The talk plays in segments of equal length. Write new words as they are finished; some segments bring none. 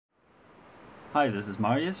Hi, this is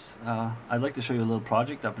Marius. I'd like to show you a little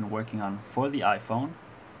project I've been working on for the iPhone,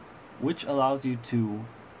 which allows you to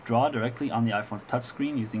draw directly on the iPhone's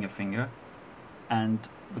touchscreen using your finger. And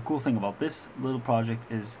the cool thing about this little project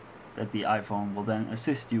is that the iPhone will then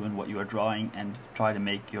assist you in what you are drawing and try to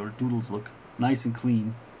make your doodles look nice and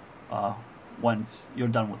clean once you're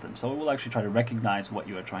done with them. So it will actually try to recognize what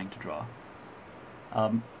you are trying to draw.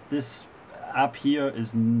 This app here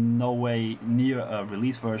is no way near a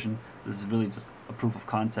release version. This is really just a proof of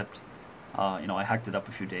concept. I hacked it up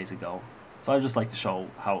a few days ago, so I'd just like to show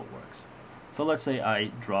how it works. So let's say I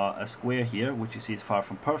draw a square here, which you see is far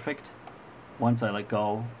from perfect. Once I let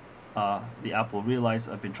go, the app will realize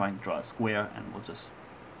I've been trying to draw a square and will just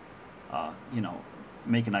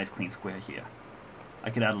make a nice clean square here. I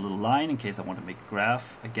could add a little line in case I want to make a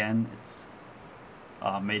graph. Again, it's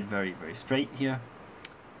made very, very straight here.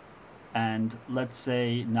 And let's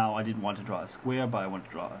say now I didn't want to draw a square, but I want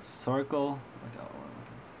to draw a circle, like an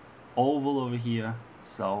oval over here.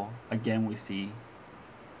 So again, we see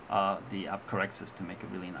the app corrects us to make a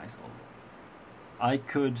really nice oval. I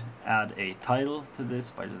could add a title to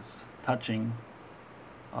this by just touching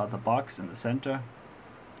the box in the center.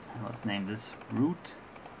 And let's name this root.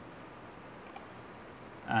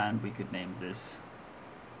 And we could name this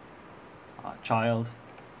child.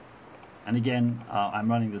 And again,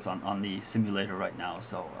 I'm running this on the simulator right now,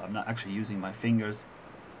 so I'm not actually using my fingers.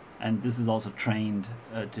 And this is also trained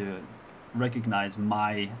to recognize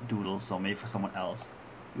my doodles, so maybe for someone else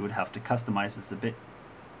you would have to customize this a bit.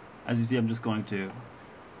 As you see, I'm just going to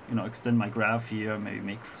extend my graph here, maybe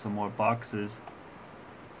make some more boxes.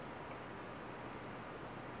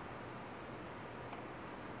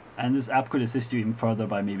 And this app could assist you even further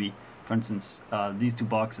by maybe, for instance, these two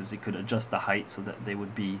boxes, it could adjust the height so that they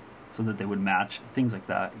would match, things like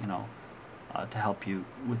that, to help you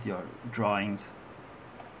with your drawings.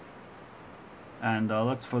 And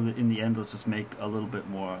in the end, let's just make a little bit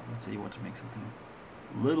more. Let's say you want to make something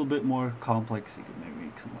a little bit more complex. You could maybe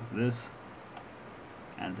make something like this,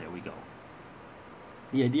 and there we go.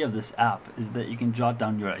 The idea of this app is that you can jot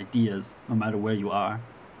down your ideas no matter where you are,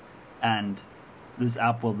 and this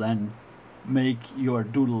app will then make your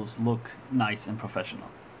doodles look nice and professional.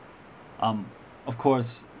 Of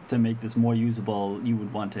course, to make this more usable, you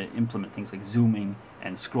would want to implement things like zooming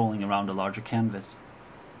and scrolling around a larger canvas.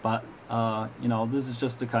 But this is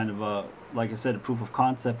just a kind of like I said, a proof of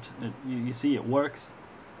concept. You see it works,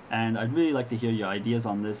 and I'd really like to hear your ideas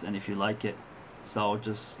on this, and if you like it. So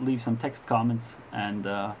just leave some text comments, and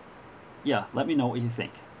yeah, let me know what you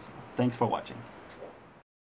think. So, thanks for watching.